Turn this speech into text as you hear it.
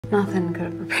Nothing could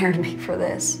have prepared me for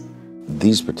this.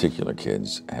 These particular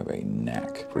kids have a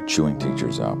knack for chewing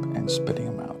teachers up and spitting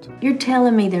them out. You're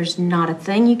telling me there's not a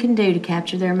thing you can do to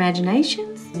capture their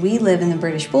imaginations? We live in the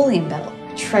British bullion belt,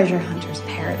 treasure hunter's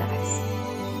paradise.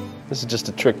 This is just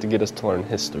a trick to get us to learn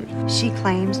history. She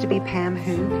claims to be Pam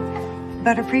Hoog,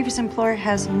 but her previous employer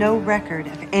has no record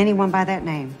of anyone by that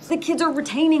name. The kids are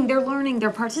retaining, they're learning,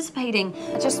 they're participating.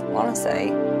 I just want to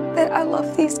say that I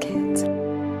love these kids.